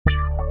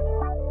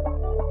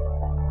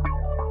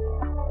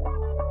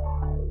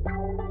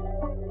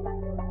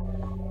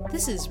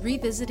This is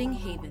Revisiting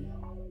Haven.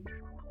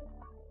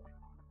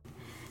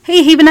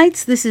 Hey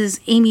Havenites, this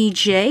is Amy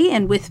J,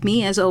 and with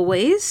me as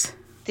always...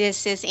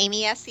 This is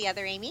Amy S., the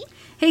other Amy.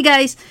 Hey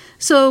guys,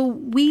 so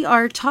we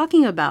are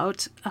talking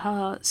about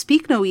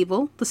Speak No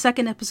Evil, the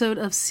second episode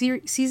of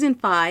Season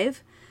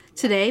 5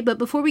 today, but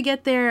before we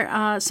get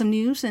there, some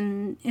news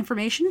and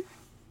information.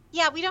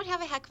 Yeah, we don't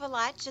have a heck of a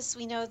lot, just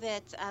we know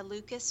that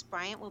Lucas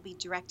Bryant will be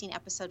directing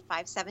episode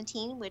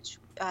 517, which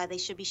they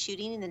should be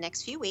shooting in the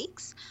next few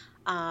weeks.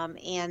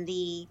 And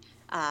the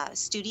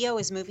studio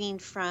is moving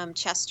from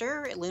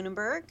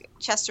Chester/Lunenburg,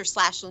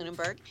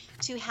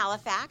 to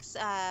Halifax.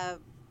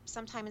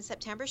 Sometime in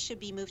September, should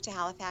be moved to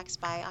Halifax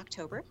by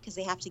October because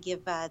they have to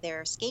give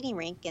their skating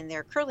rink and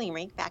their curling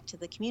rink back to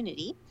the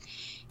community.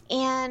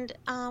 And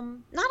not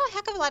a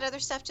heck of a lot of other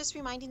stuff, just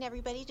reminding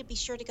everybody to be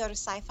sure to go to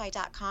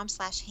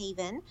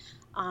sci-fi.com/haven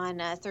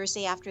on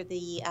Thursday after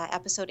the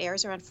episode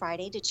airs, or on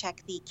Friday, to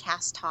check the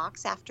cast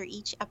talks after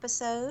each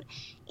episode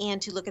and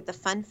to look at the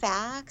fun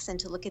facts and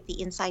to look at the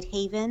Inside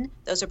Haven.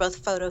 Those are both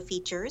photo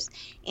features,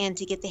 and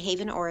to get the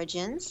Haven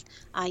origins.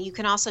 You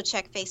can also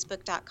check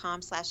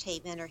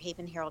facebook.com/Haven or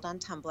Haven Herald on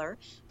Tumblr.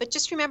 But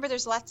just remember,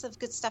 there's lots of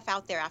good stuff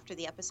out there after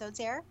the episodes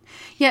air.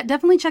 Yeah,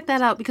 definitely check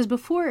that out, because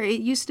before,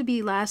 it used to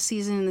be last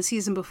season and the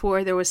season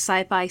before, there was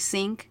Sci-Fi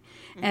Sync.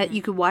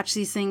 You could watch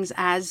these things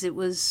as it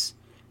was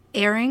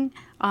airing.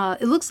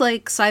 It looks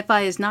like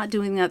Sci-Fi is not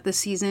doing that this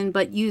season,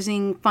 but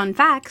using fun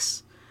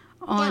facts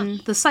on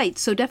the site.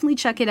 So definitely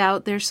check it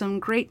out. There's some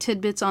great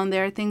tidbits on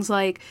there. Things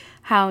like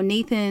how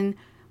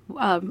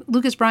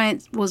Lucas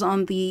Bryant was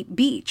on the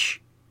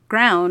beach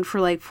ground for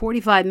like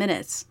 45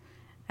 minutes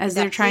as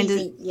they're trying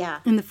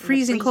in the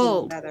freezing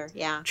cold,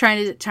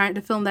 trying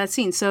to film that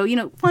scene. So,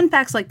 fun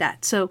facts like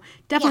that. So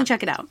definitely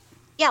check it out.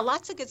 Yeah,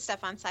 lots of good stuff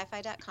on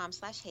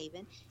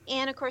sci-fi.com/Haven.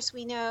 And of course,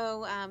 we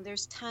know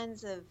there's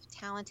tons of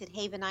talented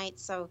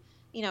Havenites. So,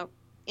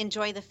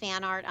 enjoy the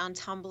fan art on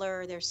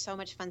Tumblr. There's so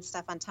much fun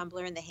stuff on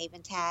Tumblr and the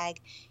Haven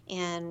tag.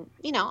 And,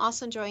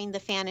 also enjoying the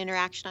fan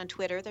interaction on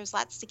Twitter. There's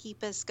lots to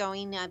keep us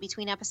going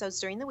between episodes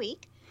during the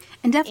week.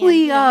 And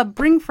definitely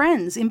bring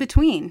friends in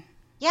between.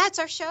 Yeah, it's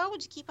our show. We'll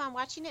just keep on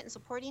watching it and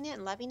supporting it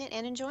and loving it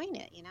and enjoying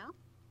it,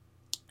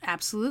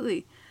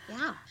 Absolutely.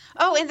 Yeah.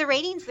 Oh, and the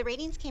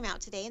ratings came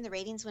out today, and the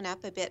ratings went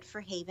up a bit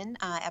for Haven,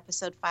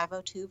 episode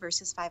 502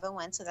 versus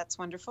 501, so that's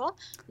wonderful.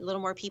 A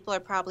little more people are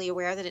probably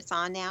aware that it's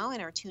on now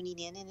and are tuning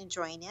in and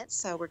enjoying it,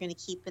 so we're going to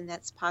keep in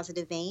that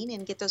positive vein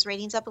and get those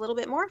ratings up a little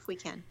bit more if we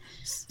can.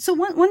 So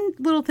one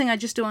little thing I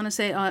just do want to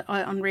say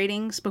on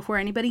ratings before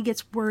anybody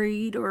gets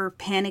worried or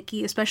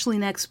panicky, especially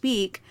next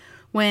week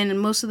when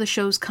most of the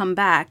shows come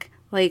back,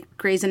 like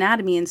Grey's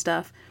Anatomy and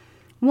stuff.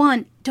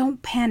 One,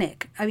 don't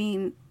panic. I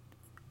mean,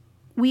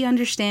 we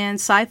understand,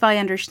 Sci-Fi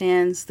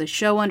understands, the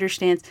show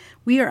understands.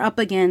 We are up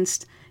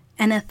against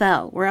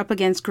NFL. We're up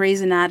against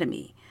Grey's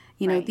Anatomy.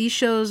 These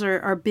shows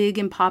are big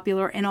and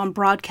popular and on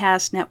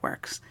broadcast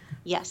networks.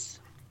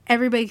 Yes.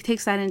 Everybody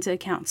takes that into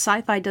account.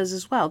 Sci-Fi does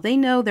as well. They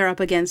know they're up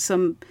against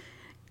some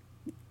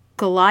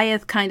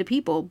Goliath kind of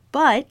people.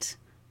 But,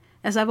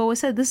 as I've always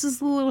said, this is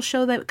the little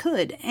show that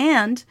could.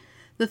 And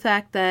the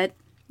fact that,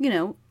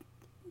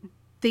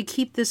 they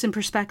keep this in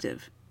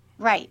perspective.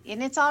 Right.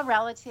 And it's all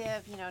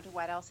relative, to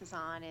what else is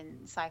on in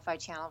Sci-Fi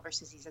Channel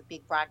versus these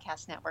big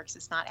broadcast networks.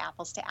 It's not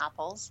apples to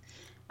apples.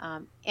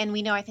 And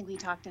we know, I think we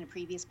talked in a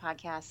previous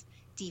podcast,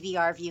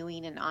 DVR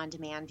viewing and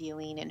on-demand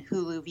viewing and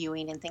Hulu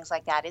viewing and things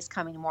like that is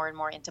coming more and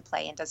more into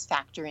play and does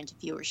factor into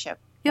viewership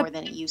more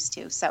than it used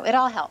to. So it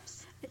all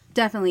helps.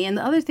 Definitely. And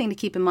the other thing to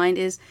keep in mind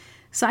is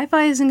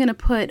Sci-Fi isn't going to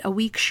put a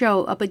weak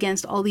show up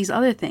against all these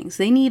other things.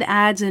 They need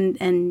ads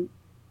and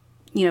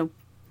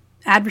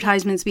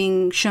advertisements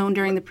being shown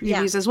during the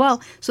previews as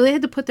well. So they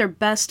had to put their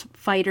best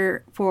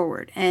fighter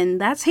forward.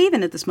 And that's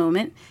Haven at this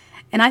moment.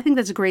 And I think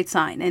that's a great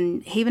sign.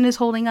 And Haven is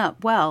holding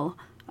up well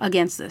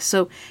against this.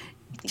 So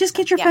just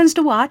get your friends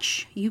to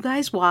watch. You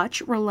guys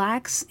watch,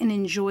 relax, and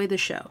enjoy the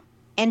show.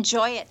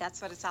 Enjoy it. That's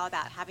what it's all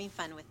about, having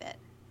fun with it.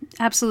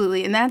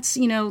 Absolutely. And that's,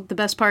 the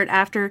best part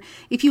after.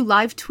 If you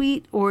live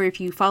tweet or if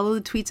you follow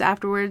the tweets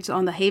afterwards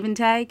on the Haven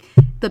tag,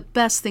 the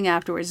best thing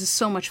afterwards is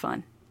so much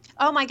fun.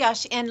 Oh my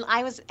gosh. And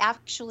I was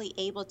actually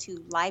able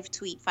to live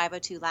tweet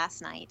 502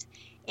 last night.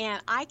 And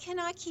I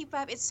cannot keep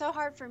up. It's so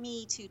hard for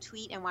me to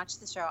tweet and watch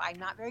the show. I'm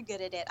not very good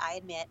at it, I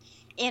admit.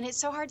 And it's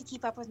so hard to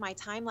keep up with my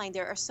timeline.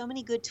 There are so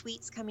many good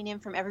tweets coming in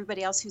from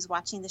everybody else who's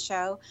watching the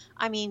show.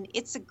 I mean,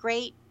 it's a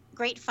great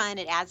fun.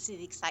 It adds to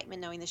the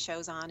excitement knowing the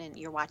show's on and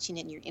you're watching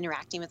it and you're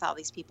interacting with all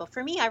these people.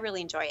 For me, I really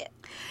enjoy it.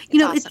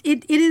 It's awesome.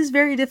 It is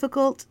very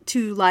difficult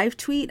to live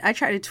tweet. I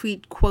try to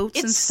tweet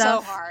quotes and stuff.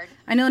 It's so hard.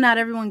 I know not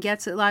everyone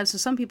gets it live, so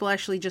some people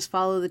actually just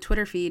follow the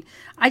Twitter feed.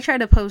 I try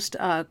to post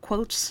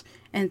quotes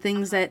and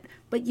things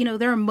but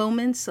there are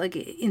moments like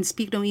in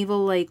Speak No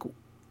Evil, like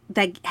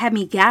that had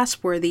me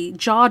gasp-worthy,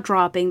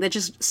 jaw-dropping, that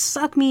just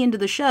suck me into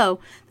the show,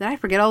 that I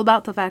forget all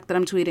about the fact that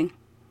I'm tweeting.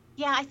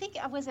 Yeah, I think,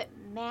 was it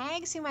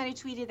Mags who might have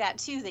tweeted that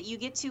too, that you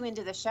get too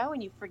into the show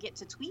and you forget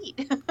to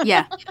tweet.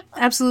 Yeah,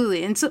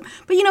 absolutely. And so,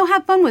 but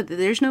have fun with it.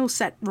 There's no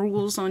set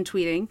rules on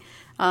tweeting.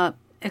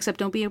 except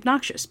don't be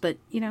obnoxious, but,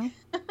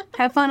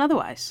 have fun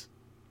otherwise.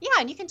 Yeah,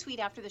 and you can tweet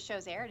after the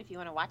show's aired if you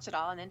want to watch it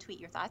all and then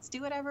tweet your thoughts.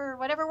 Do whatever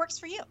works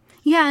for you.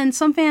 Yeah, and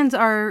some fans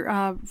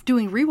are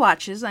doing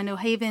rewatches. I know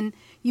Haven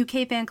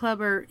UK Fan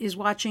Club is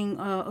watching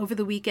over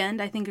the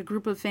weekend. I think a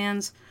group of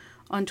fans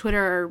on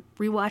Twitter are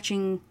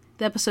rewatching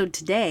the episode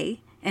today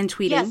and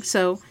tweeting. Yes.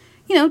 So,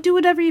 do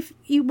whatever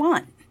you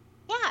want.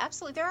 Yeah,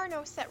 absolutely. There are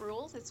no set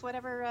rules. It's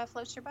whatever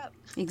floats your boat.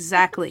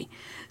 Exactly.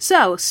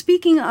 So,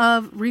 speaking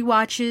of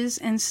rewatches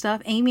and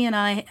stuff, Amy and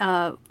I,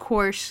 of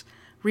course,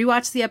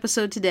 rewatched the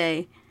episode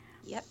today.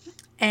 Yep.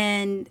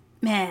 And,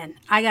 man,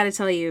 I got to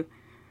tell you,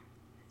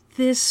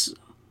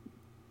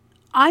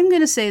 I'm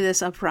going to say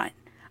this up front.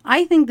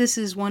 I think this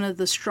is one of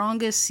the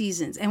strongest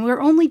seasons, and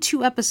we're only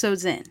 2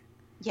 episodes in.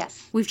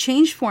 Yes. We've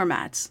changed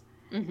formats.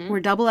 Mm-hmm. We're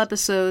double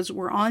episodes.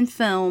 We're on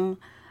film.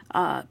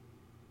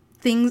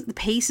 The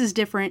pace is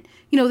different.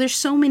 There's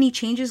so many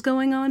changes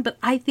going on, but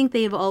I think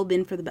they have all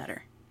been for the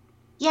better.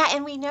 Yeah,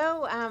 and we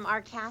know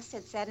our cast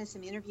had said in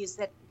some interviews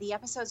that the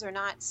episodes are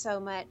not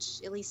so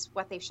much, at least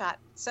what they've shot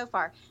so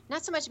far,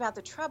 not so much about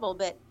the trouble,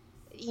 but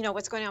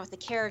what's going on with the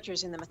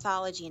characters and the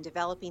mythology and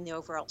developing the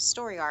overall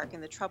story arc,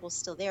 and the trouble's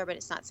still there, but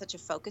it's not such a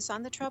focus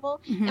on the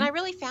trouble. Mm-hmm. And I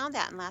really found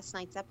that in last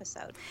night's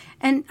episode.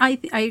 And I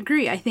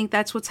agree. I think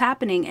that's what's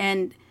happening.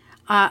 And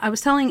I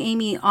was telling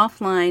Amy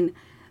offline,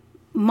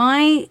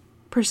 my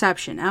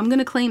perception, I'm going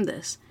to claim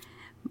this.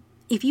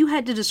 If you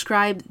had to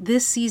describe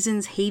this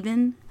season's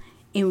Haven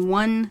in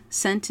one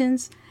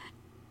sentence,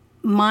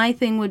 my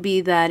thing would be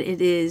that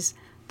it is,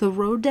 the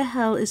road to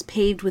hell is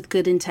paved with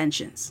good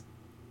intentions.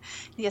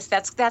 Yes,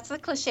 that's the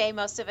cliche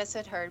most of us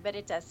had heard, but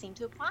it does seem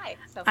to apply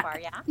so far,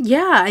 yeah?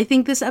 Yeah, I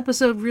think this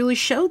episode really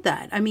showed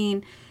that. I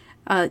mean,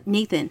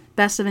 Nathan,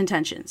 best of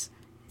intentions.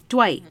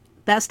 Dwight,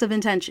 best of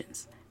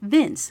intentions.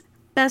 Vince,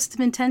 best of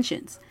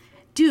intentions.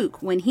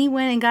 Duke, when he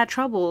went and got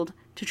troubled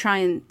to try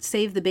and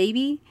save the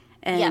baby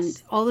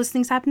and all those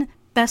things happened,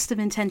 best of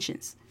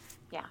intentions.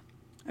 Yeah.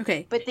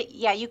 Okay. But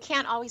you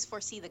can't always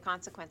foresee the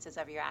consequences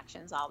of your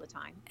actions all the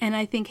time. And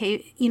I think,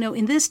 hey,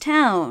 in this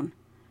town,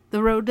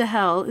 the road to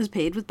hell is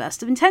paved with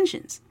best of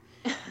intentions.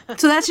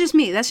 So that's just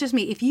me.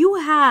 If you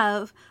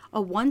have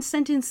a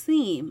one-sentence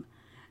theme,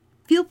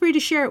 feel free to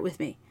share it with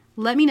me.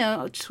 Let me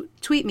know.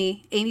 Tweet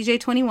me,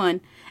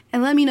 AnyJ21,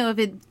 and let me know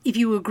if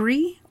you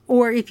agree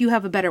or if you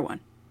have a better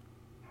one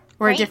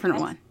or a different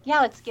one.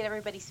 Yeah, let's get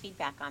everybody's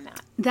feedback on that.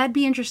 That'd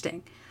be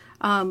interesting.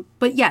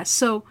 But yes,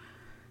 so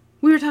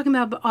we were talking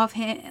about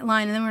offline,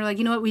 and then we were like,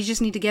 you know what? We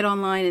just need to get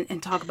online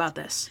and talk about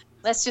this.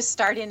 Let's just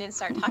start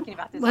talking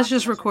about this. Let's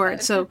just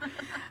record. So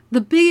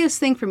the biggest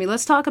thing for me,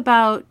 let's talk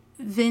about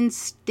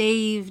Vince,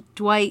 Dave,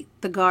 Dwight,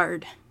 the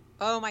guard.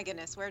 Oh my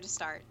goodness, where to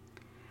start?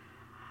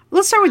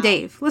 Let's start with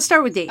Dave.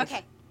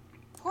 Okay.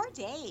 Poor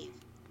Dave.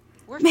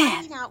 We're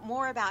finding out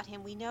more about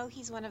him. We know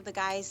he's one of the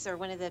guys or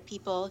one of the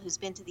people who's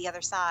been to the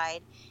other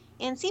side.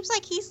 And it seems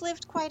like he's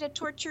lived quite a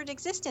tortured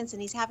existence,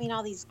 and he's having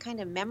all these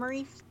kind of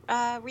memory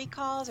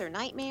recalls or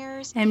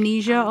nightmares.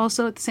 Amnesia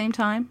also at the same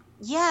time.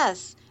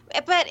 Yes.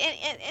 But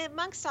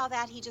amongst all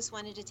that, he just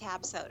wanted a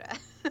tab soda.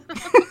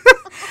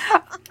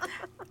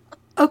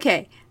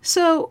 Okay,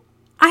 so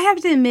I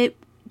have to admit,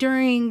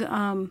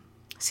 during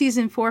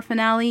season 4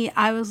 finale,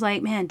 I was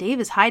like, man, Dave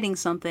is hiding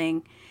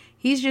something.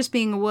 He's just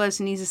being a wuss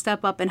and needs to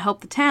step up and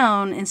help the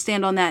town and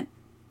stand on that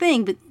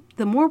thing. But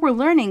the more we're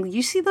learning,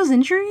 you see those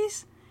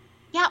injuries?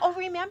 Yeah,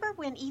 remember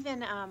when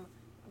even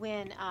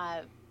when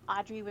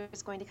Audrey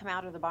was going to come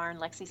out of the barn,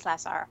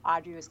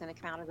 Audrey was going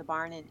to come out of the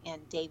barn,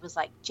 and Dave was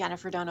like,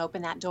 Jennifer, don't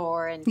open that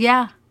door. And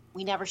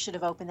we never should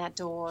have opened that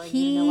door. And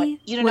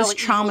He was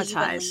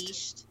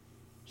traumatized.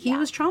 He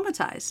was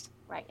traumatized.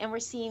 Right, and we're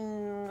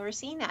seeing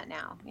that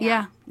now.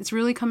 Yeah, it's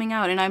really coming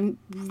out, and I'm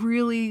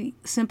really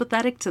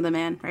sympathetic to the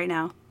man right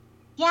now.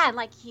 Yeah, and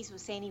like he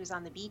was saying, he was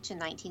on the beach in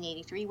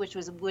 1983, which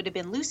would have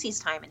been Lucy's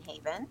time in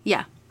Haven.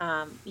 Yeah.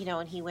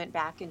 And he went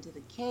back into the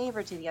cave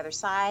or to the other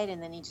side,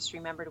 and then he just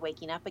remembered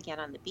waking up again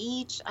on the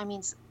beach. I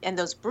mean, and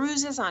those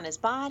bruises on his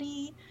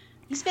body.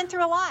 He's been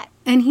through a lot.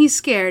 And he's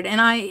scared, and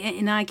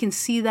I can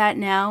see that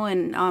now,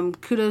 and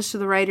kudos to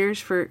the writers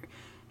for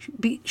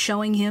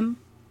showing him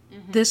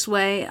this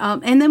way.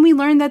 And then we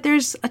learned that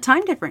there's a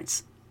time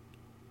difference.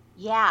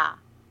 Yeah.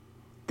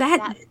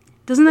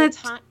 Doesn't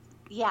that...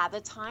 Yeah,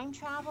 the time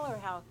travel, or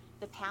how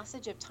the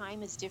passage of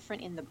time is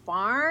different in the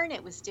barn.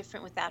 It was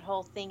different with that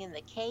whole thing in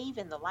the cave,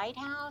 in the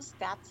lighthouse.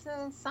 That's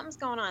something's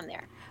going on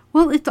there.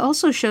 Well, it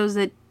also shows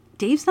that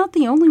Dave's not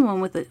the only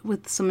one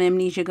with some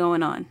amnesia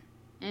going on.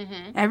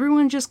 Mm-hmm.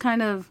 Everyone just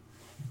kind of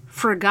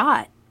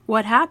forgot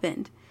what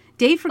happened.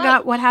 Dave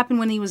forgot what happened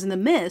when he was in the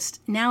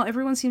mist. Now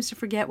everyone seems to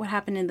forget what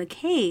happened in the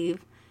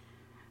cave.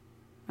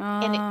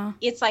 And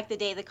it's like the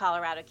day the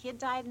Colorado kid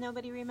died,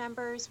 nobody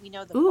remembers. We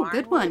know the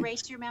barn will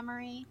erase your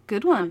memory.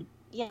 Good one.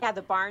 Yeah,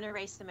 the barn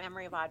erased the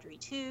memory of Audrey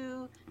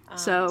too.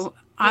 So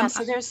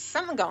there's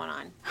something going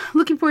on.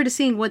 Looking forward to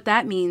seeing what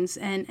that means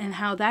and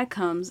how that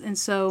comes. And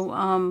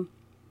so,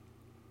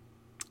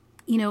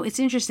 it's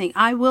interesting.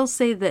 I will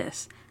say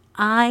this.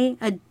 I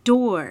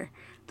adore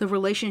the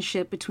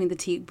relationship between the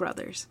Teague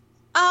brothers.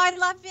 I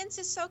love Vince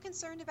is so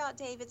concerned about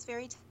Dave. It's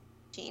very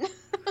touching.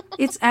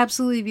 It's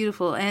absolutely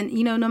beautiful. And,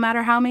 you know, no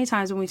matter how many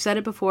times, and we've said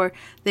it before,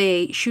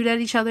 they shoot at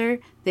each other,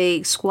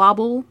 they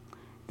squabble,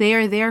 they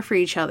are there for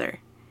each other.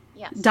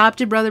 Yes.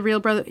 Adopted brother, real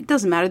brother, it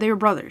doesn't matter. They were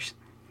brothers.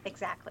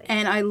 Exactly.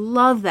 And I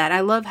love that. I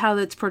love how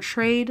that's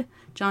portrayed.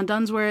 John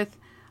Dunsworth,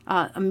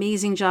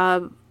 amazing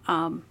job.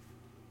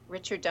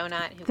 Richard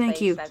Donut, who Thank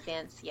plays you.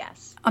 Vince,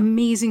 yes.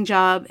 Amazing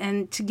job.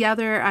 And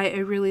together, I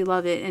really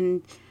love it.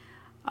 And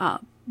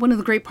one of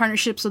the great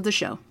partnerships of the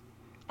show.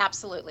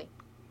 Absolutely.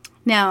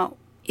 Now,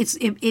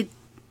 it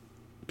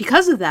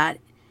because of that,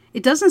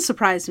 it doesn't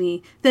surprise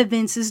me that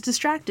Vince is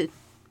distracted.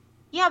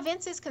 Yeah,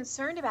 Vince is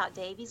concerned about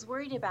Dave. He's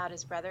worried about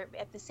his brother.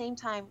 At the same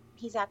time,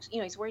 he's actually,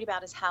 he's worried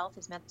about his health,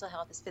 his mental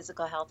health, his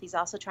physical health. He's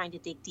also trying to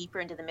dig deeper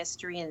into the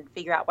mystery and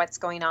figure out what's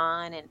going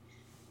on. And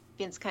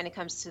Vince kind of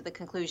comes to the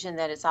conclusion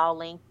that it's all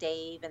linked,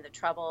 Dave and the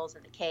troubles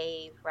and the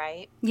cave,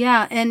 right?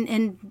 Yeah,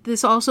 and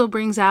this also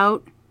brings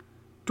out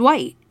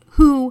Dwight,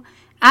 who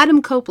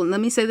Adam Copeland, let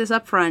me say this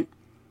up front.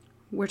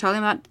 We're talking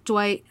about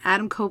Dwight,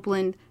 Adam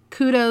Copeland.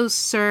 Kudos,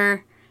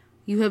 sir.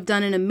 You have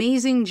done an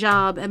amazing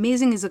job.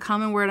 Amazing is a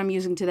common word I'm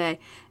using today.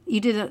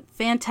 You did a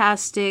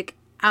fantastic,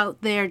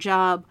 out there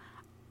job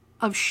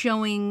of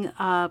showing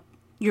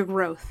your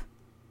growth.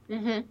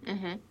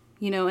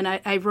 You know, and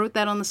I wrote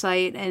that on the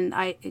site, and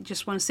I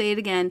just want to say it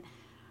again.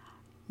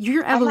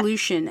 Your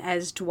evolution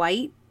as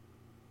Dwight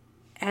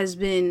has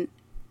been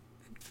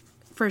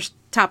first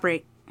top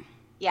rate.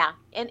 Yeah,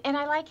 and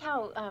I like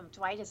how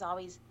Dwight is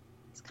always,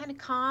 he's kind of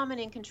calm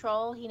and in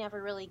control. He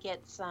never really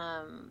gets,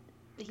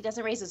 he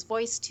doesn't raise his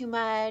voice too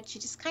much. He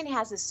just kind of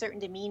has this certain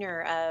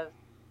demeanor of,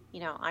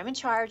 I'm in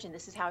charge and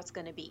this is how it's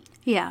going to be.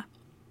 Yeah.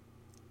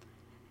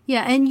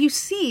 Yeah, and you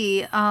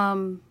see,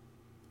 and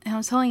I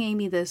was telling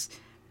Amy this,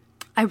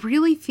 I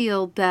really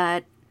feel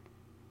that,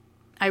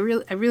 I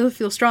really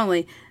feel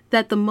strongly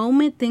that the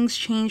moment things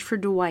change for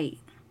Dwight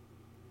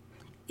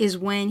is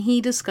when he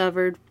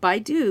discovered by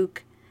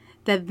Duke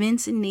that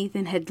Vince and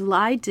Nathan had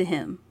lied to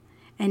him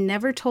and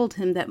never told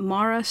him that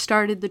Mara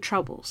started the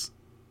troubles.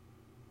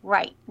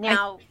 Right.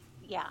 Now,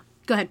 yeah.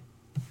 Go ahead.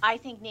 I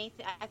think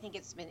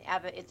it's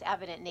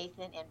evident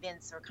Nathan and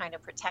Vince were kind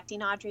of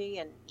protecting Audrey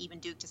and even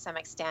Duke to some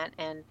extent.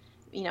 And,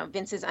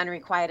 Vince's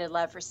unrequited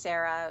love for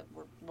Sarah,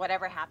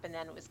 whatever happened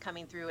then, was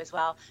coming through as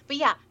well. But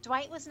yeah,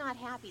 Dwight was not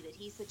happy that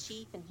he's the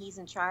chief and he's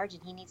in charge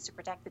and he needs to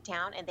protect the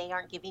town and they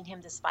aren't giving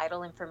him this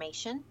vital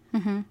information.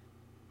 Mm-hmm.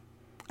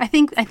 I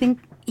think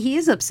he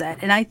is upset,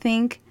 and I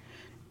think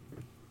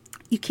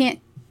you can't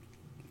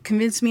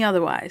convince me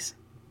otherwise.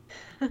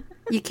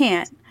 You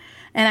can't.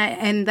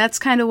 And that's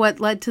kind of what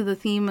led to the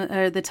theme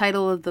or the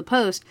title of the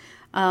post.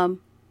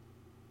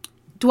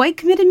 Dwight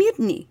committed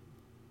mutiny.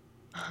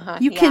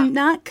 You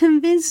cannot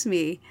convince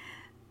me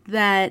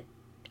that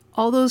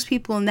all those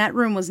people in that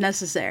room was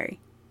necessary.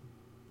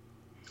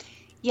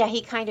 Yeah,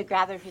 he kind of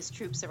gathered his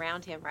troops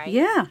around him, right?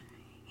 Yeah,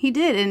 he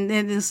did, and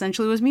it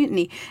essentially was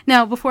mutiny.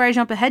 Now, before I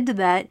jump ahead to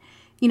that,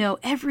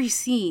 every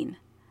scene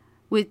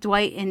with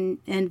Dwight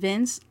and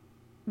Vince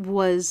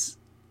was...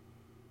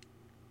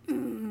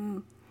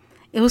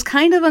 it was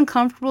kind of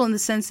uncomfortable in the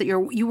sense that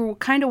you were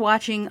kind of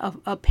watching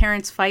a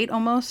parent's fight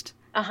almost.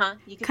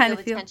 You could feel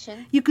the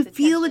tension. You could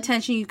feel the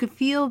tension. You could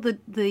feel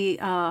the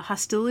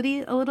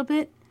hostility a little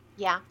bit.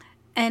 Yeah.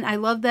 And I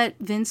love that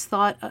Vince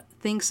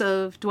thinks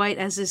of Dwight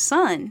as his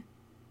son.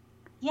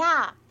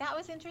 Yeah, that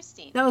was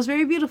interesting. That was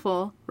very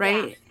beautiful,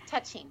 right? Yeah,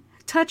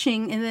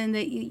 touching, and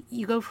then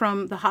you go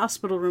from the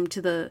hospital room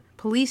to the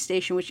police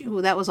station, which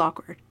that was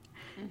awkward.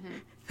 Mm-hmm.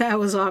 That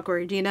was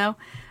awkward,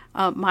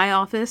 my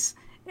office,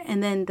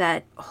 and then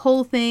that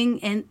whole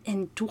thing,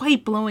 and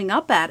Dwight blowing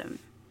up at him.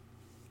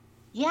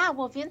 Yeah,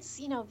 well, Vince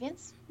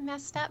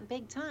messed up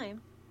big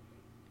time.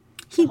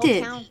 He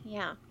did.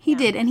 He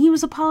did, and he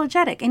was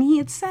apologetic, and he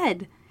had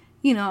said,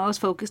 I was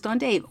focused on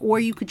Dave, or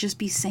you could just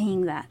be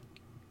saying that.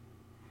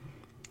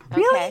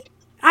 Really? Okay.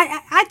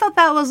 I thought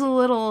that was a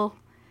little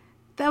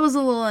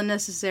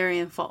unnecessary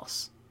and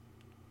false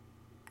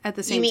at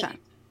the same time.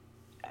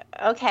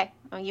 Okay.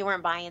 Well, you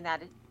weren't buying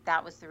that.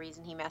 That was the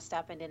reason he messed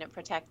up and didn't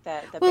protect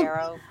the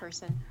Barrow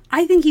person.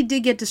 I think he did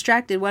get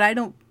distracted. What I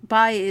don't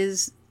buy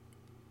is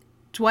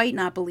Dwight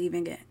not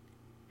believing it.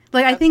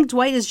 I think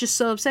Dwight is just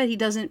so upset he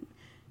doesn't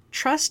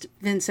trust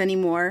Vince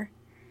anymore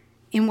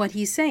in what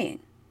he's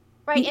saying.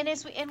 Right,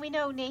 and we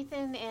know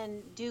Nathan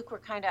and Duke were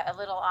kind of a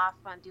little off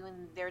on doing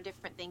their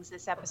different things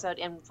this episode,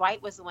 and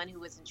Dwight was the one who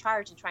was in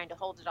charge and trying to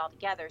hold it all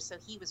together, so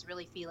he was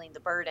really feeling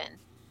the burden.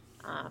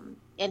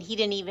 And he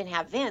didn't even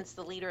have Vince,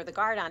 the leader of the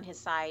guard, on his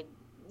side.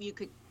 You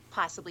could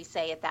possibly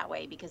say it that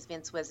way because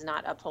Vince was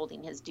not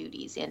upholding his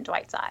duties in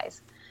Dwight's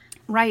eyes.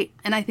 Right,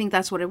 and I think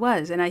that's what it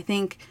was. And I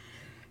think,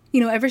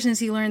 ever since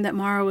he learned that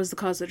Mara was the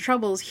cause of the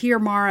troubles, here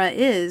Mara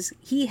is.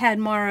 He had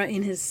Mara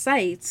in his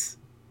sights,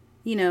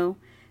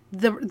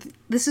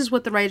 This is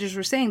what the writers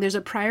were saying. There's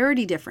a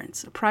priority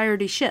difference, a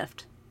priority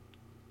shift.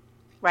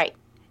 Right.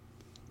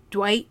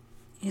 Dwight,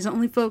 his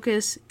only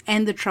focus,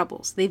 and the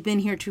troubles. They've been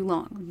here too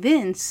long.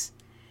 Vince,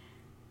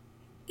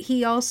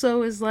 he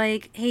also is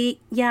like, hey,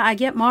 yeah, I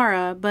get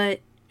Mara, but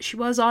she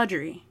was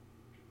Audrey.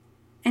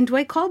 And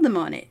Dwight called them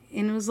on it.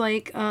 And it was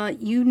like,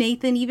 you,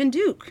 Nathan, even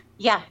Duke.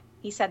 Yeah,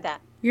 he said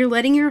that. You're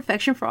letting your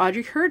affection for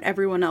Audrey hurt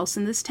everyone else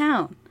in this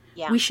town.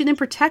 Yeah. We shouldn't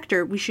protect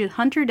her. We should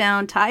hunt her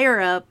down, tie her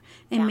up,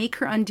 and make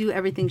her undo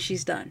everything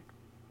she's done.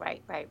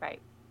 Right.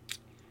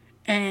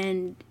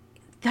 And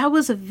that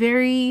was a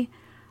very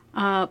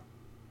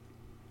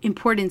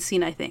important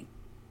scene, I think.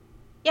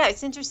 Yeah,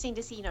 it's interesting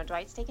to see,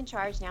 Dwight's taken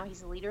charge now.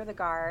 He's the leader of the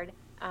guard.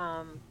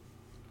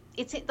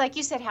 It's like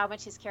you said, how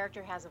much his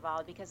character has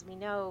evolved, because we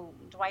know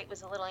Dwight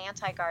was a little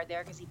anti-guard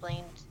there because he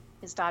blamed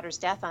his daughter's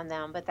death on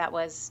them, but that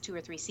was 2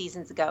 or 3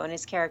 seasons ago, and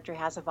his character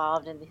has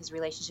evolved, and his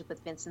relationship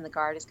with Vince and the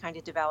guard has kind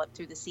of developed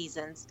through the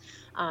seasons.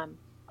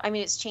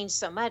 It's changed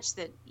so much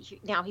that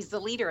now he's the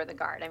leader of the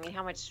guard.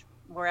 How much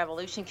more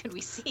evolution could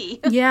we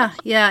see? yeah,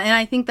 and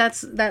I think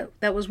that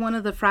was one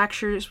of the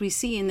fractures we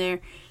see in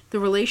there, the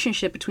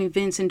relationship between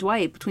Vince and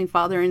Dwight, between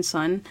father and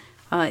son,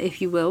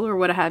 if you will, or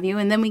what have you,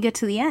 and then we get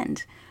to the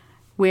end,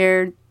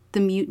 where the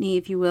mutiny,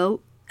 if you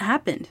will,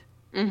 happened.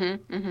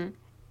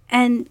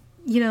 And,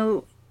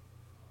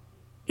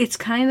 it's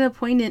kind of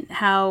poignant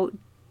how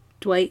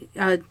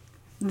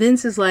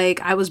Vince is like,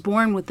 I was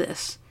born with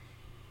this.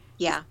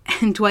 Yeah.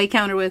 And Dwight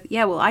countered with,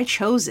 yeah, well, I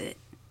chose it.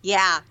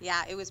 Yeah,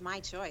 it was my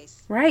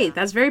choice. Right, yeah.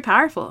 That's very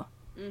powerful.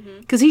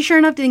 Because he sure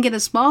enough didn't get a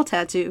small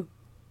tattoo.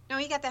 No,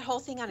 he got that whole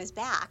thing on his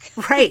back.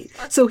 Right,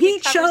 so he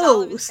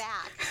chose.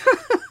 Back.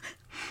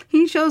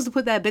 He chose to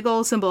put that big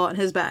old symbol on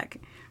his back.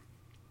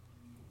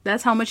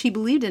 That's how much he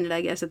believed in it,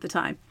 I guess, at the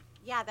time.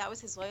 Yeah, that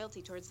was his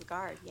loyalty towards the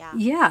guard, yeah.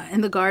 Yeah,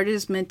 and the guard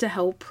is meant to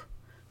help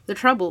the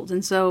troubled,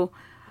 and so...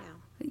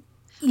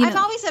 I've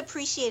always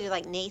appreciated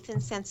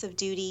Nathan's sense of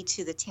duty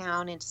to the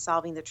town and to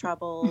solving the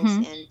troubles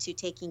and to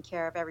taking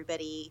care of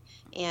everybody.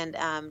 And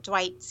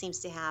Dwight seems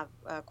to have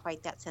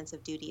quite that sense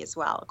of duty as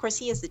well. Of course,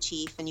 he is the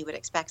chief, and you would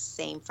expect the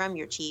same from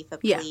your chief of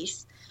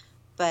police.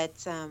 But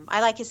I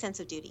like his sense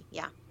of duty.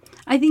 Yeah,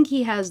 I think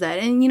he has that,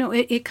 and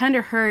it kind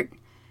of hurt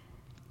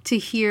to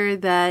hear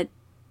that.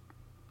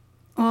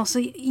 Well,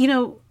 so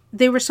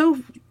they were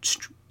so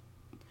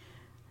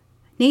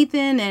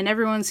Nathan and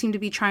everyone seemed to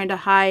be trying to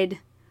hide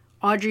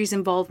Audrey's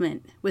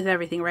involvement with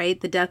everything,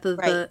 right? The death of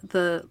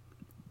the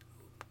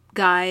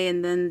guy,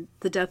 and then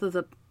the death of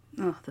the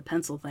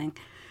pencil thing,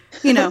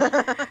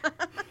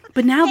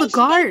 But now the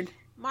guard...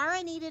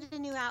 Mara needed a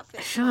new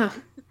outfit. Sure.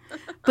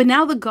 But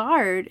now the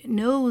guard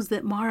knows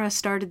that Mara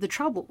started the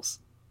troubles.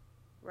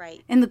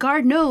 Right. And the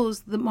guard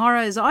knows that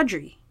Mara is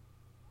Audrey.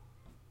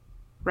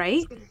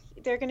 Right?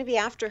 They're going to be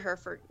after her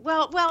for...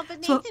 Well, but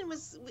Nathan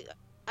was...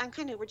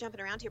 we're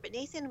jumping around here, but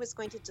Nathan was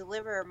going to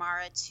deliver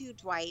Mara to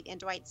Dwight, and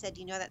Dwight said,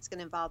 that's going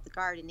to involve the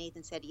guard, and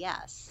Nathan said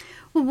yes.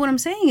 Well, what I'm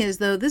saying is,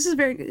 though, this is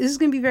going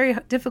to be very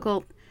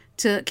difficult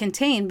to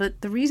contain,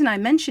 but the reason I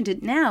mentioned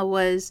it now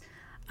was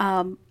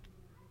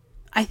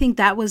I think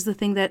that was the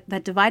thing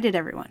that divided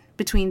everyone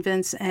between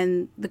Vince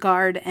and the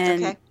guard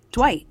and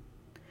Dwight.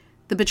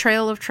 The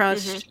betrayal of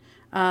trust,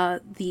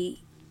 the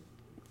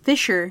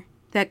fissure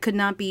that could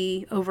not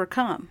be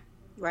overcome.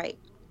 Right.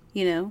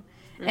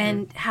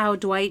 And how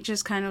Dwight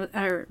just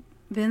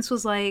Vince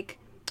was like,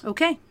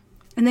 okay.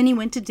 And then he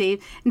went to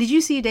Dave. And did you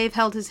see Dave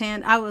held his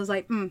hand? I was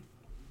like,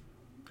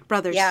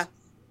 brothers.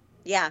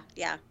 Yeah.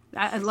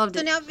 I loved it.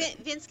 So now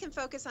Vince can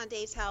focus on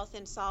Dave's health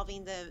and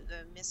solving the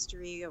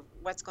mystery of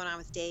what's going on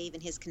with Dave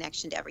and his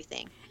connection to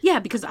everything. Yeah,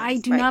 because I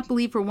do not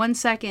believe for 1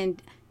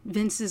 second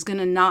Vince is going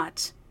to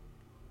not...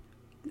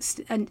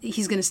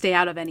 he's going to stay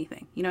out of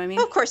anything. You know what I mean?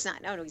 Oh, of course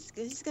not. No,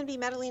 he's going to be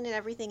meddling in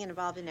everything and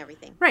involved in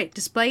everything. Right.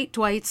 Despite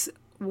Dwight's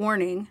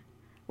warning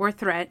or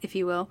threat, if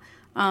you will,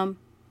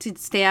 to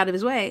stay out of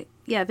his way.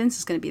 Yeah, Vince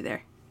is going to be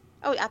there.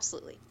 Oh,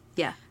 absolutely.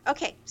 Yeah.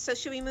 Okay, so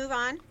should we move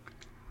on?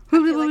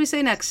 What do we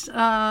say next?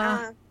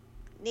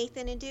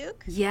 Nathan and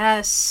Duke?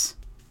 Yes.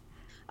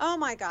 Oh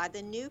my God,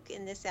 the nuke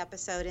in this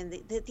episode, and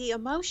the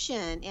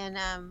emotion and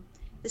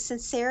the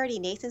sincerity.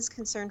 Nathan's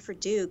concern for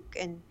Duke,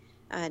 and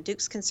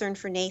Duke's concern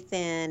for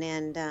Nathan,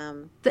 and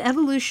the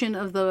evolution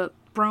of the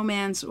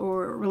bromance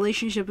or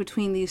relationship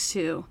between these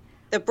two.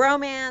 The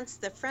bromance,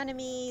 the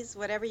frenemies,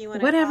 whatever you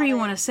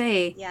want to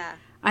say. Yeah.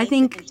 I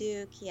think and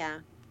Duke, yeah.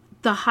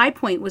 The high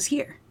point was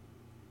here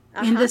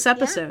in this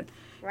episode.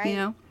 Yeah.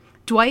 Right.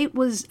 Dwight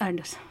was...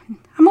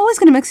 I'm always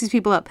going to mix these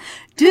people up.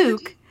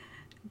 Duke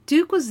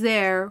was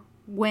there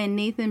when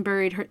Nathan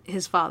buried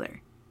his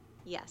father.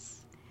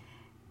 Yes.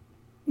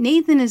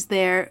 Nathan is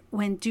there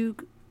when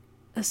Duke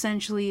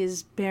essentially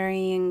is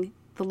burying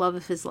the love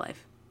of his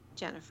life.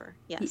 Jennifer,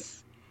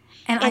 yes.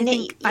 And I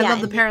think I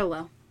love the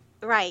parallel.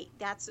 Right.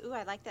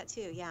 I like that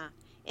too, yeah.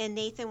 And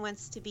Nathan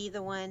wants to be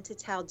the one to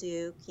tell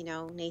Duke,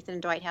 Nathan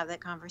and Dwight have that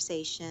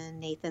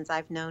conversation.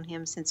 I've known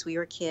him since we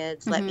were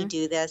kids. Let me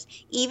do this.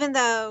 Even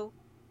though,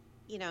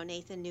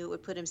 Nathan knew it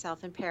would put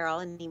himself in peril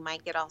and he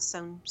might get all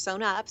sewn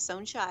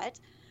shut.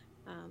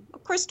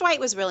 Of course, Dwight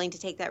was willing to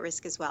take that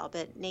risk as well,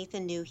 but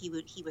Nathan knew he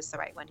was the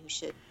right one who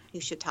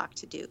should talk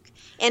to Duke.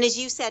 And as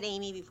you said,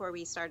 Amy, before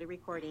we started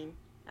recording,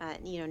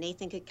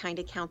 Nathan could kind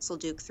of counsel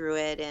Duke through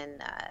it,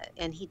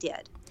 and he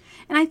did.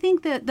 And I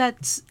think that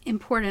that's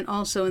important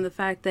also in the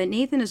fact that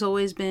Nathan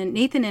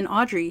and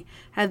Audrey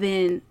have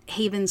been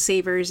haven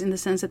savers in the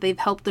sense that they've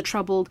helped the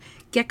troubled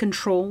get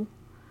control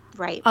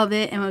Right. of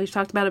it. And we've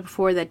talked about it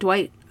before that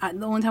Dwight,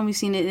 the only time we've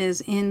seen it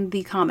is in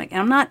the comic. And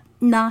I'm not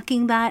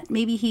knocking that.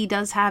 Maybe he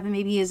does have it.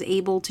 Maybe he is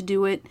able to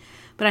do it.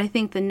 But I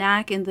think the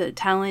knack and the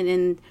talent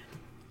and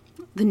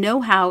the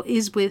know-how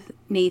is with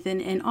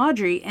Nathan and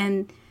Audrey.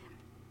 And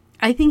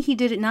I think he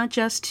did it not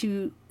just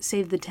to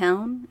save the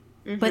town,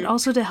 but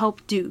also to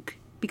help Duke.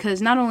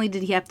 Because not only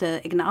did he have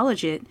to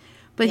acknowledge it,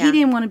 but he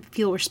didn't want to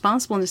feel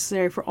responsible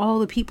necessarily for all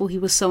the people he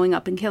was sewing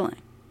up and killing.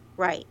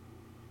 Right.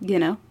 You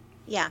know?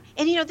 Yeah.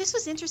 And, this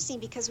was interesting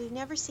because we've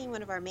never seen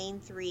one of our main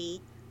three,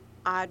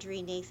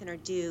 Audrey, Nathan, or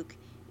Duke,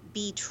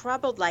 be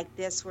troubled like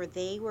this where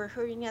they were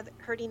hurting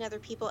other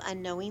people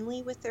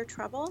unknowingly with their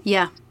trouble.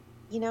 Yeah.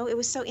 It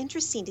was so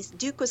interesting.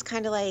 Duke was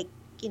kind of like,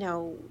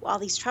 all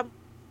these trouble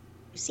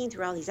we've seen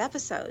through all these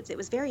episodes. It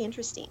was very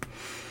interesting.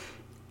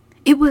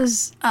 It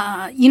was,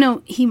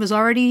 he was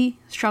already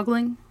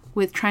struggling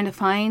with trying to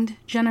find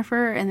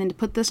Jennifer, and then to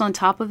put this on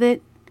top of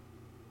it,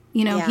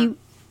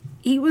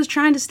 he was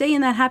trying to stay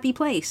in that happy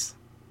place.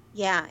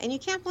 Yeah, and you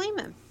can't blame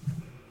him.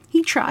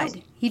 He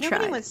tried.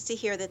 Nobody wants to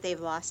hear that they've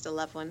lost a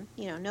loved one.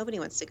 Nobody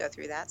wants to go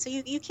through that. So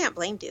you can't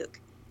blame Duke.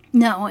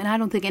 No, and I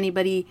don't think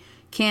anybody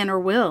can or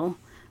will.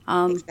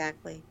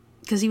 Exactly.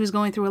 Because he was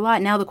going through a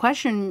lot. Now the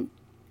question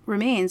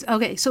remains,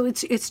 okay, so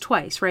it's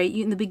twice, right?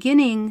 In the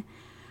beginning,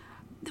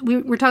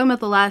 we're talking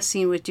about the last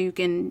scene with Duke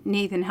and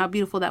Nathan, how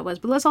beautiful that was.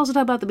 But let's also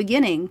talk about the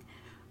beginning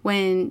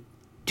when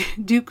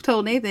Duke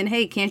told Nathan,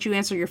 hey, can't you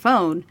answer your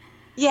phone?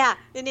 Yeah,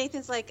 and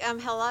Nathan's like,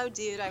 hello,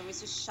 dude, I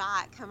was just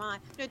shot, come on.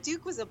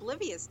 Duke was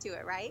oblivious to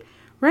it, right?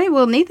 Right,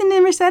 well, Nathan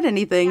never said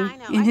anything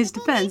in his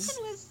Well, defense.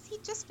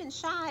 He'd just been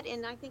shot,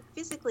 and I think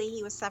physically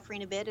he was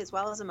suffering a bit as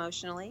well as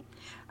emotionally.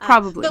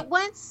 Probably. But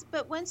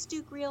once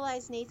Duke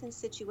realized Nathan's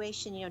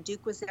situation,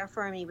 Duke was there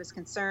for him, he was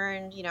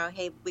concerned,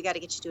 hey, we got to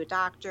get you to a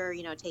doctor,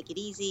 take it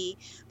easy.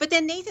 But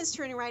then Nathan's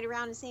turning right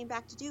around and saying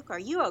back to Duke, are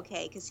you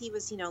okay? Because he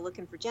was,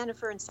 looking for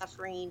Jennifer and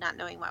suffering, not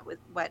knowing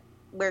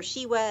where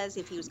she was,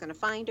 if he was going to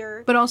find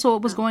her. But also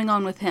what was going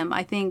on with him.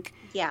 I think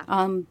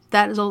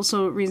that is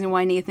also a reason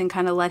why Nathan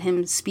kind of let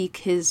him speak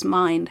his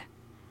mind.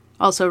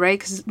 Also, right?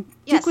 Because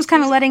Duke was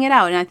kind of letting it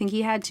out, and I think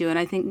he had to. And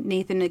I think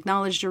Nathan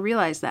acknowledged or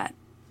realized that.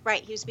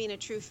 Right. He was being a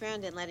true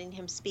friend and letting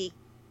him speak,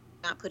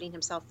 not putting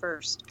himself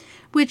first.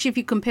 Which, if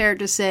you compare it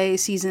to, say,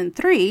 season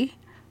 3,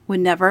 would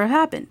never have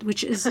happened.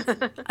 Which is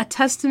a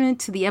testament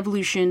to the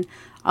evolution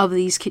of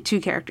these two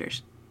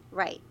characters.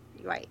 Right.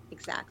 Right,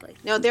 exactly.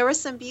 No, there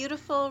was some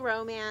beautiful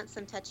romance,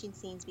 some touching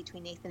scenes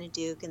between Nathan and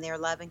Duke and their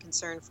love and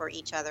concern for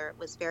each other. It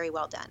was very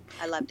well done.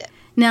 I loved it.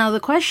 Now, the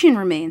question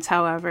remains,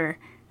 however,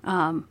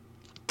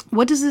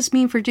 what does this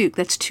mean for Duke?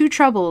 That's two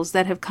troubles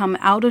that have come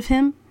out of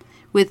him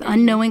with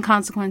unknowing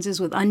consequences,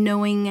 with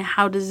unknowing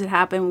how does it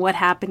happen, what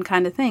happened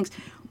kind of things.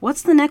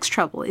 What's the next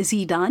trouble? Is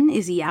he done?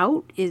 Is he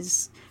out?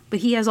 But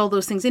he has all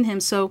those things in him,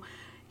 so,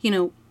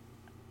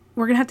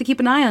 we're going to have to keep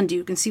an eye on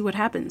Duke and see what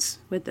happens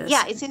with this.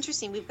 Yeah, it's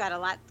interesting. We've got a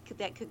lot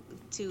that could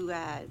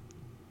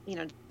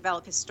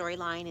develop his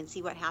storyline and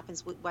see what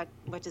happens. What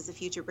does the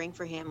future bring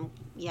for him?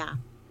 Yeah,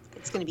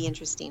 it's going to be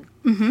interesting.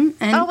 Mm-hmm.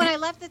 And I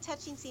love the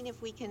touching scene,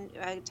 if we can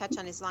touch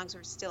on as long as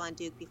we're still on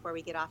Duke before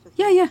we get off of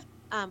him.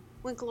 Yeah.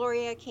 When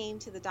Gloria came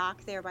to the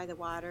dock there by the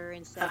water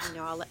and said,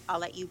 I'll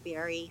let you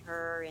bury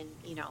her, and,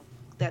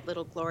 that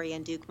little Gloria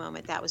and Duke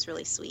moment, that was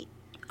really sweet.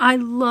 I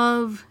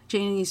love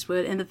Jane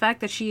Eastwood, and the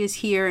fact that she is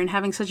here and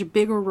having such a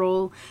bigger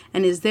role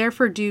and is there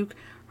for Duke,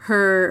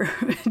 her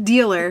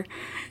dealer,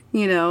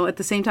 at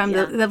the same time,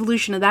 the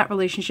evolution of that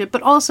relationship.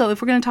 But also,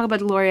 if we're going to talk about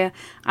Gloria,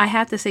 I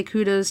have to say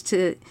kudos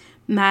to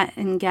Matt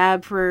and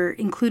Gab for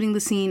including the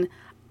scene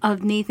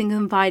of Nathan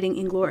confiding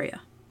in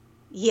Gloria.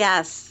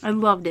 Yes. I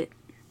loved it.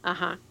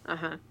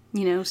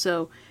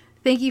 So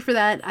thank you for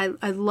that.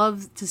 I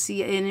love to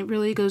see it, and it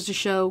really goes to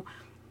show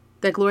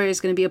that Gloria is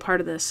going to be a part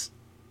of this.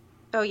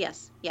 Oh,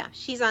 yes. Yeah.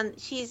 She's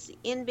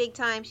in big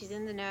time. She's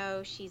in the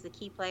know. She's a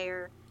key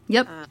player.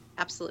 Yep.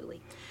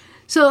 Absolutely.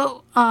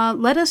 So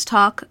let us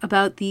talk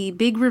about the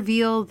big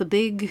reveal, the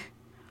big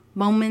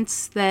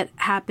moments that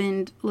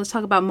happened. Let's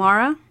talk about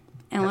Mara,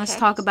 and let's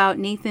talk about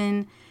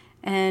Nathan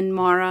and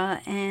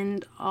Mara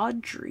and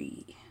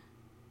Audrey.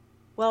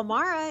 Well,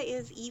 Mara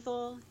is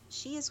evil.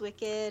 She is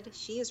wicked.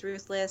 She is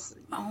ruthless.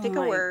 Pick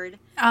a word.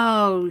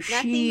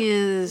 She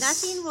is.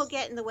 Nothing will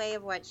get in the way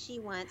of what she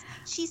wants.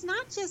 She's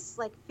not just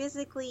like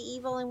physically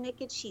evil and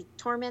wicked. She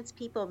torments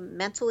people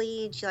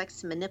mentally, and she likes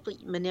to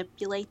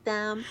manipulate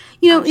them.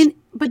 She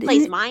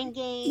plays mind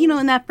games.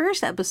 In that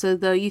first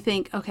episode, though, you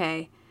think,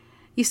 okay,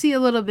 you see a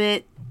little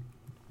bit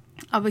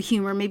of a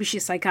humor. Maybe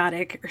she's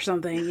psychotic or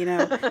something,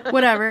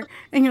 whatever.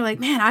 And you're like,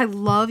 man, I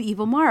love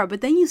evil Mara.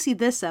 But then you see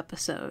this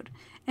episode.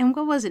 And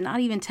what was it? Not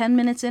even 10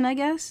 minutes in, I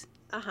guess?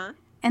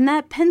 And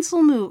that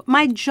pencil move,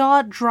 my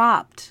jaw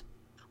dropped.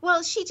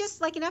 Well, she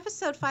just, like in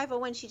episode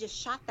 501, she just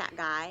shot that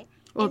guy.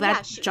 Well,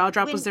 jaw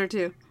drop was there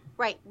too.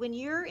 Right. When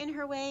you're in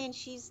her way and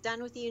she's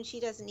done with you and she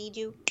doesn't need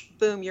you,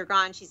 boom, you're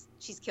gone.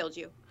 She's killed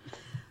you.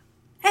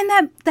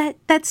 And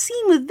that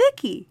scene with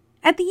Vicky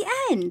at the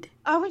end.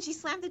 Oh, when she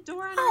slammed the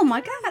door on her. Oh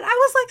my God. I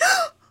was like,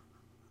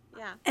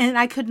 yeah. And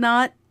I could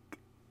not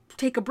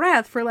take a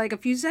breath for like a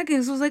few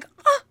seconds. I was like,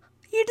 oh,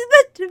 you did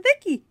that to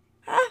Vicky.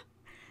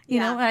 You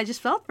know, and I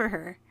just felt for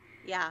her.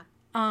 Yeah.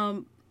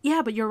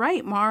 Yeah, but you're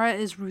right. Mara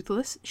is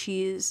ruthless.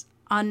 She is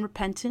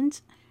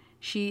unrepentant.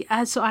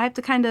 So I have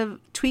to kind of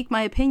tweak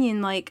my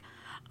opinion. Like,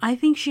 I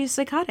think she is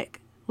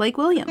psychotic, like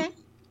William.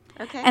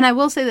 Okay. And I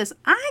will say this.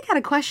 I got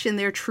to question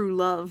their true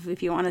love,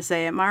 if you want to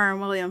say it. Mara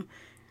and William.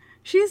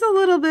 She's a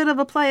little bit of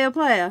a playa.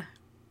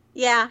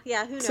 Yeah,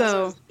 who knows?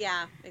 So,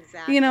 yeah,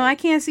 exactly. You know, I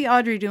can't see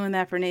Audrey doing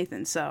that for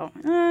Nathan. So,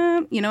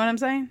 you know what I'm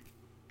saying?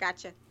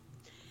 Gotcha.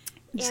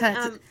 Just had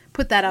to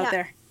put that out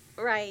there.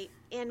 Right.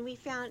 And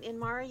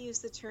Mara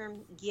used the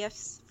term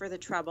gifts for the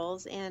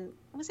Troubles. And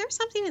was there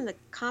something in the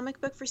comic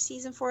book for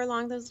season 4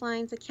 along those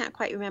lines? I can't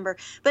quite remember.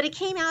 But it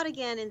came out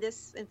again in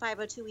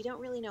 502. We don't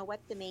really know what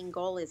the main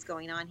goal is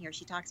going on here.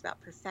 She talks about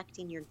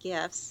perfecting your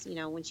gifts, you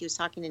know, when she was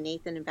talking to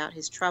Nathan about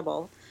his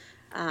trouble.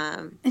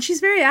 And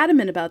she's very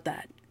adamant about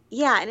that.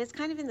 Yeah, and it's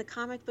kind of in the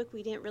comic book.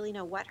 We didn't really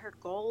know what her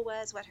goal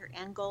was, what her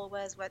end goal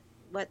was,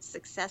 what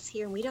success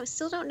here. And we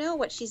still don't know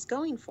what she's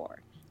going for.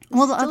 We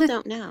still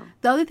don't know.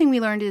 The other thing we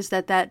learned is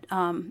that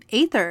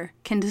Aether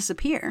can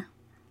disappear.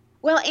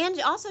 Well,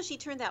 and also she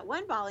turned that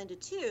one ball into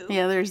 2.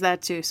 Yeah, there's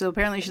that too. So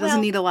apparently she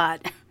doesn't need a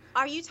lot.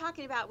 Are you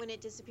talking about when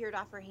it disappeared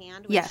off her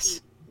hand?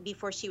 Yes.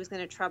 Before she was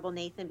going to trouble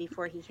Nathan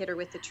before he hit her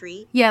with the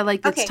tree? Yeah,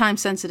 like that's time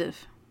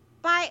sensitive.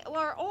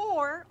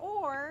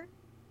 Or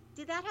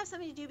did that have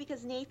something to do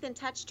because Nathan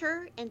touched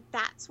her and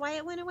that's why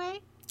it went away?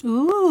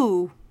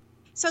 Ooh.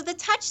 So the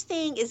touch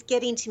thing is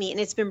getting to me and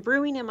it's been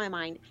brewing in my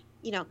mind.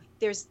 You know,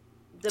 there's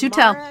Do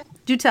tell.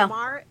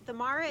 The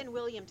Mara and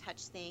William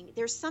touch thing.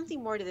 There's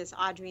something more to this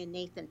Audrey and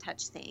Nathan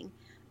touch thing.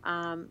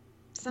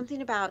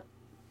 Something about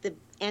the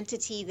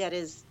entity that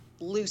is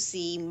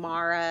Lucy,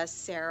 Mara,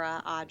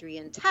 Sarah, Audrey,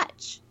 and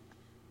touch.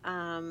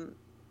 And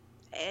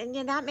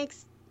that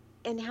makes,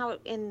 and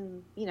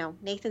you know,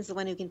 Nathan's the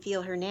one who can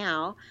feel her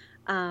now.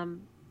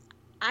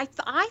 I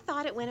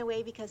thought it went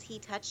away because he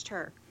touched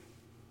her.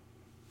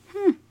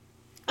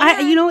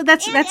 You know,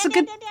 that's a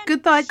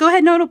good thought. Go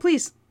ahead, no,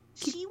 please.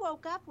 She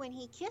woke up when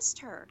he kissed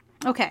her.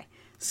 Okay.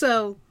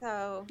 So.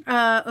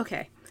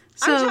 Okay.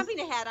 So, I'm jumping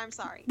ahead. I'm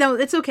sorry. No,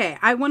 it's okay.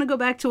 I want to go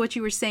back to what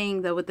you were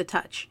saying, though, with the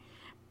touch.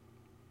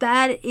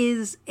 That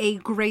is a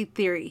great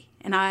theory,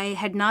 and I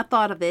had not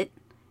thought of it,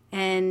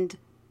 and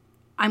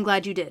I'm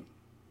glad you did.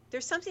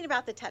 There's something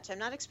about the touch. I'm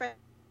not expressing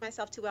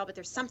myself too well, but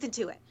there's something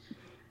to it.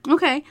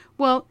 Okay.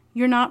 Well,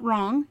 you're not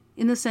wrong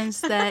in the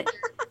sense that,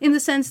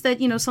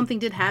 you know, something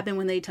did happen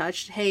when they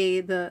touched.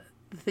 Hey, the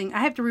thing. I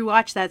have to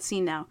rewatch that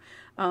scene now.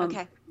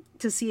 Okay.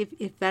 To see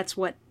if that's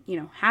what, you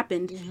know,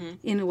 happened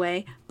in a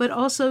way. But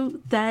also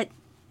that,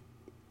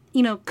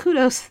 you know,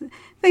 kudos.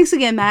 Thanks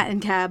again, Matt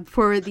and Cab,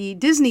 for the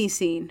Disney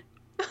scene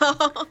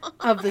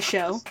of the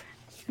show.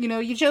 You know,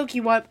 you joke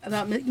you want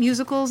about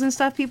musicals and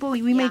stuff, people.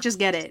 We may just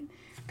get it.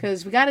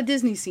 Because we got a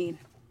Disney scene.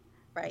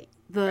 Right.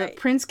 The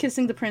prince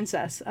kissing the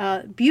princess.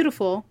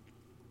 Beautiful.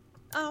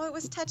 Oh, it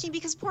was touching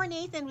because poor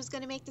Nathan was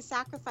going to make the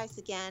sacrifice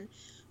again.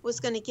 Was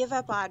going to give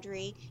up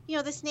Audrey. You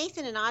know, this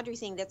Nathan and Audrey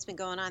thing that's been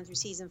going on through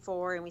season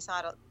 4, and we saw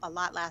it a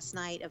lot last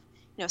night of,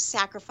 you know,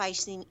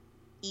 sacrificing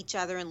each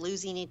other and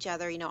losing each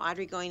other. You know,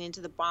 Audrey going into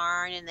the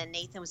barn, and then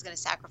Nathan was going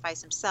to sacrifice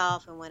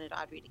himself and wanted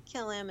Audrey to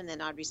kill him, and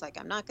then Audrey's like,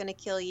 I'm not going to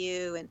kill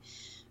you. And,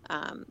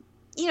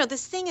 you know,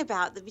 this thing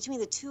about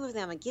between the two of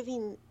them and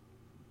giving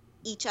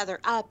each other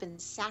up and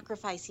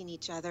sacrificing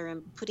each other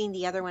and putting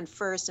the other one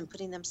first and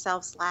putting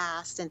themselves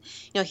last. And,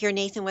 you know, here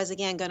Nathan was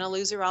again going to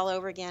lose her all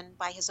over again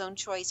by his own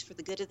choice for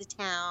the good of the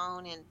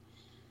town. And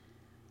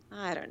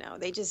I don't know.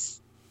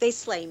 They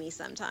slay me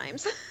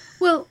sometimes.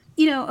 Well,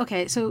 you know,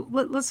 okay, so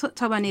let's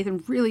talk about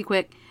Nathan really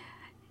quick.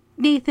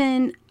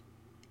 Nathan,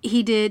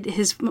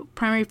 his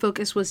primary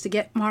focus was to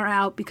get Mara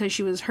out because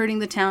she was hurting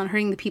the town,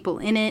 hurting the people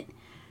in it.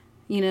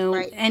 You know,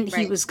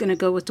 he was going to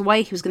go with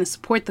Dwight. He was going to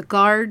support the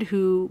guard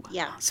who,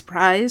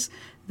 surprise,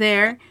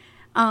 there.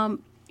 And,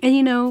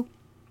 you know,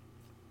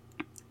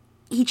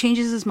 he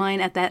changes his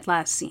mind at that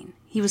last scene.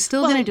 He was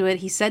still going to do it.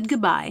 He said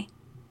goodbye.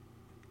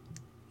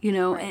 You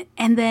know,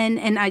 and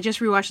then I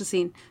just rewatched the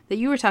scene that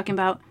you were talking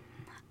about.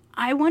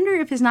 I wonder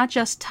if it's not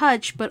just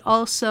touch, but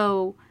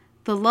also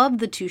the love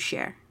the two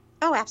share.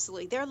 Oh,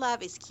 absolutely. Their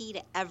love is key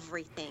to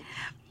everything.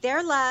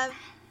 Their love...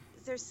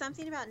 There's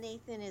something about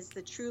Nathan is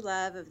the true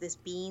love of this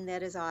being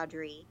that is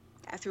Audrey.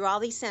 Through all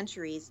these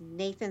centuries,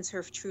 Nathan's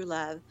her true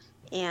love,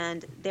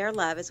 and their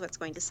love is what's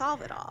going to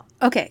solve it all.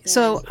 Okay, and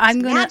so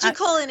I'm going to... It's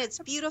magical and it's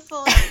beautiful,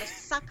 and I'm a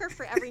sucker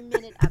for every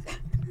minute of it.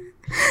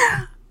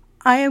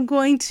 I am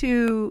going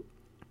to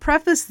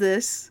preface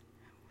this,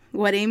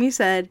 what Amy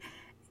said,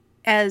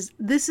 as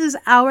this is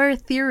our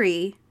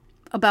theory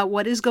about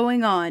what is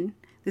going on.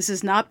 This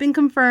has not been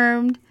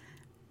confirmed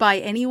by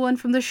anyone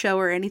from the show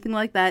or anything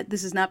like that.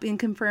 This has not been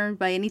confirmed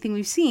by anything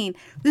we've seen.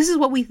 This is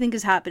what we think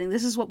is happening.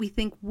 This is what we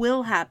think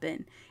will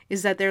happen,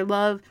 is that their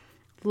love,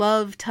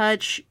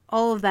 touch,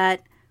 all of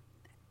that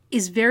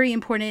is very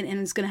important and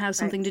is going to have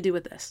something to do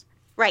with this.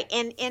 Right.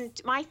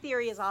 And my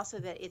theory is also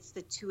that it's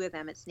the two of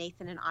them. It's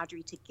Nathan and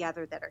Audrey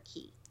together that are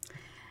key.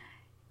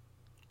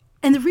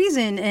 And the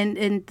reason,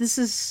 and this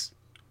is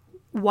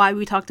why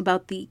we talked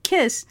about the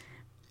kiss,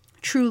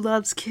 True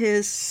Love's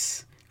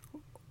kiss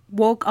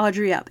woke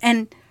Audrey up.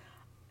 And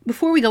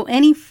before we go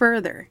any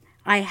further,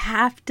 I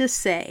have to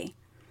say,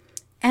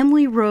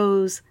 Emily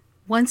Rose,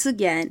 once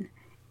again,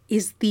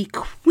 is the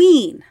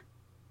queen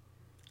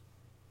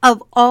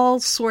of all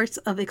sorts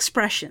of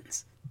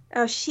expressions.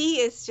 Oh,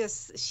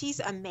 she's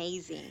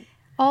amazing.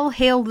 All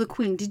hail the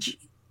queen. Did you?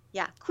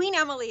 Yeah, Queen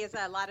Emily is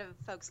a lot of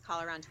folks call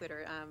her on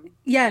Twitter.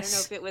 Yes. I don't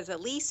know if it was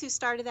Elise who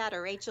started that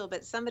or Rachel,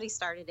 but somebody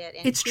started it.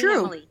 And it's Queen true.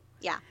 Emily,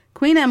 yeah.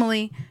 Queen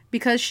Emily,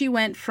 because she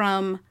went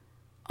from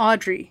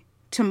Audrey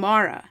to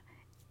Mara.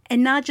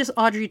 And not just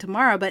Audrey to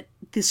Mara, but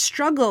the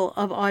struggle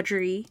of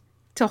Audrey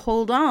to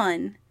hold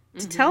on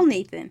to tell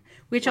Nathan,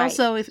 which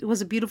also it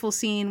was a beautiful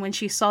scene when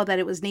she saw that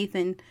it was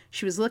Nathan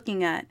she was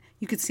looking at.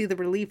 You could see the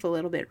relief a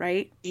little bit,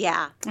 right?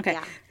 Yeah. Okay.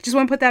 Yeah. Just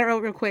want to put that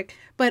real quick.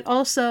 But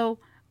also,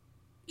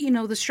 you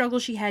know, the struggle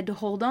she had to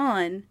hold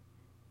on,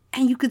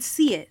 and you could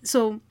see it.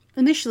 So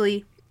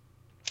initially,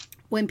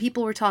 when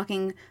people were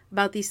talking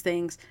about these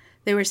things,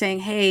 they were saying,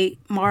 hey,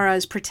 Mara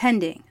is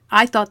pretending.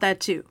 I thought that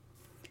too.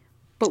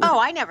 But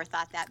I never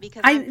thought that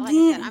because like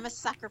I said, I'm a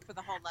sucker for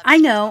the whole love. I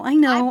know. I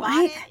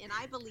bought it and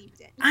I believed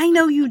it. I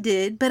know you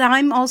did, but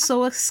I'm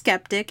also a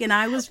skeptic, and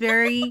I was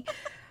very,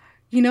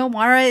 you know,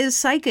 Mara is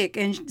psychotic,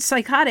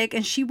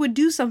 and she would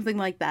do something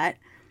like that.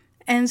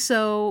 And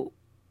so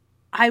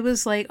I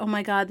was like, oh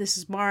my God, this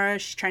is Mara.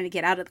 She's trying to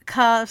get out of the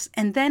cuffs.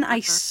 And then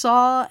I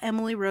saw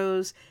Emily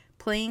Rose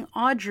playing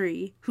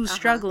Audrey, who's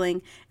struggling.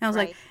 And I was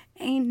like,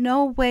 ain't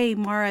no way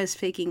Mara is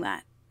faking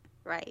that.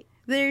 Right.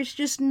 There's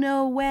just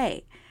no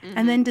way.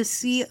 And then to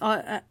see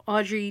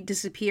Audrey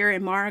disappear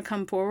and Mara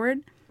come forward.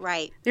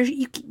 Right.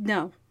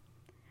 No.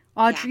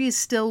 Audrey is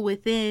still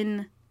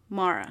within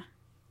Mara.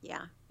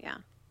 Yeah. Yeah.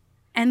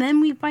 And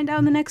then we find out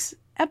in the next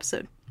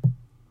episode.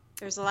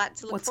 There's a lot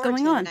to look What's forward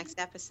going to on in the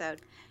next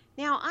episode.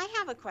 Now, I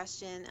have a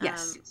question.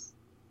 Yes.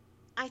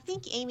 I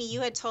think, Amy,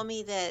 you had told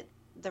me that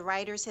the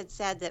writers had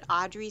said that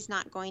Audrey's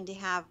not going to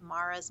have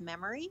Mara's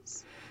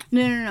memories.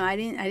 No. I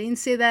didn't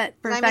say that.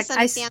 For Did I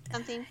misunderstand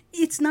something?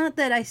 It's not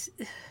that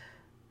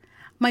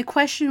my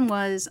question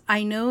was,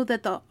 I know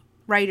that the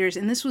writers,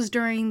 and this was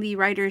during the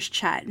writers'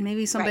 chat,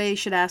 maybe somebody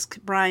should ask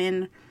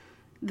Brian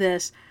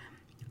this,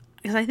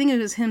 because I think it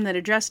was him that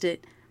addressed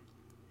it.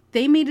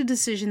 They made a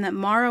decision that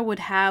Mara would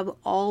have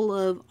all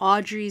of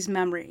Audrey's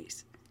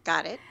memories.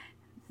 Got it.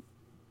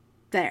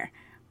 There.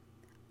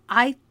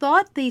 I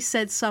thought they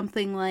said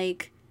something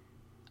like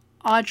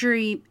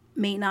Audrey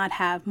may not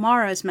have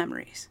Mara's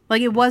memories.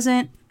 Like it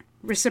wasn't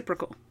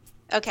reciprocal.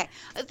 Okay.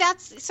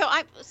 That's so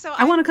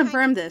I want to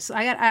confirm this. You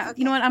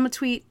know what? I'm gonna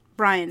tweet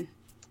Brian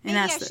and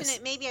ask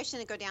this. Maybe I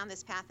shouldn't go down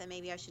this path, and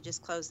maybe I should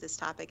just close this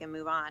topic and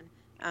move on.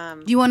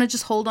 Do you want to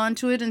just hold on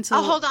to it until?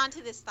 I'll hold on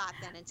to this thought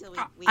then until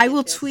we I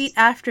will tweet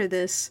after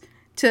this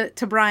to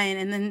Brian,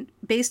 and then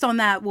based on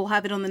that, we'll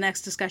have it on the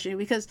next discussion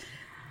because.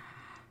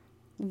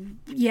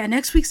 Yeah,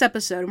 next week's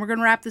episode, and we're going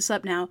to wrap this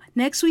up now.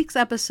 Next week's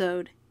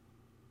episode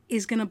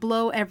is going to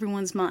blow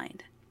everyone's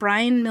mind.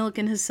 Brian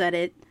Milliken has said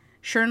it.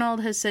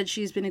 Chernold has said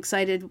she's been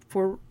excited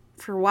for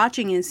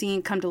watching and seeing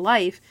it come to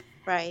life.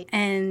 Right.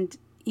 And,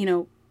 you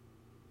know,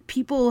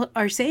 people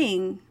are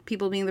saying,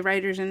 people being the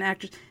writers and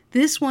actors,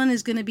 this one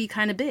is going to be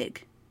kind of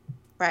big.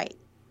 Right.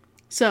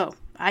 So,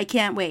 I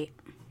can't wait.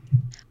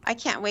 I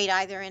can't wait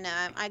either. And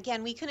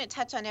again, we couldn't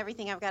touch on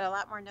everything. I've got a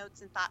lot more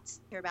notes and thoughts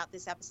here about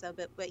this episode.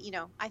 But you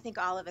know, I think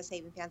all of us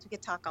Haven fans, we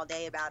could talk all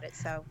day about it.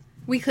 So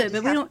we could,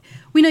 but we don't.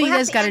 We know you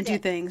guys got to do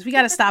things. We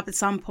got to stop at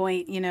some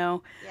point. You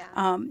know.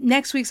 Yeah.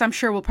 Next week's, I'm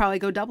sure we'll probably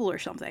go double or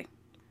something.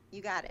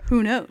 You got it.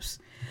 Who knows?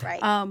 Right.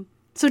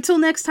 So till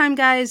next time,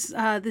 guys.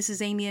 This is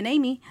Amy and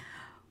Amy.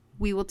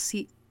 We will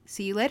see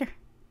you later.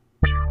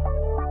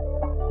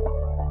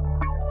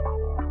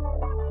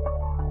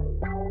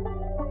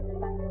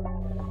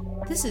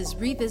 This is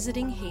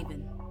Revisiting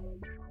Haven.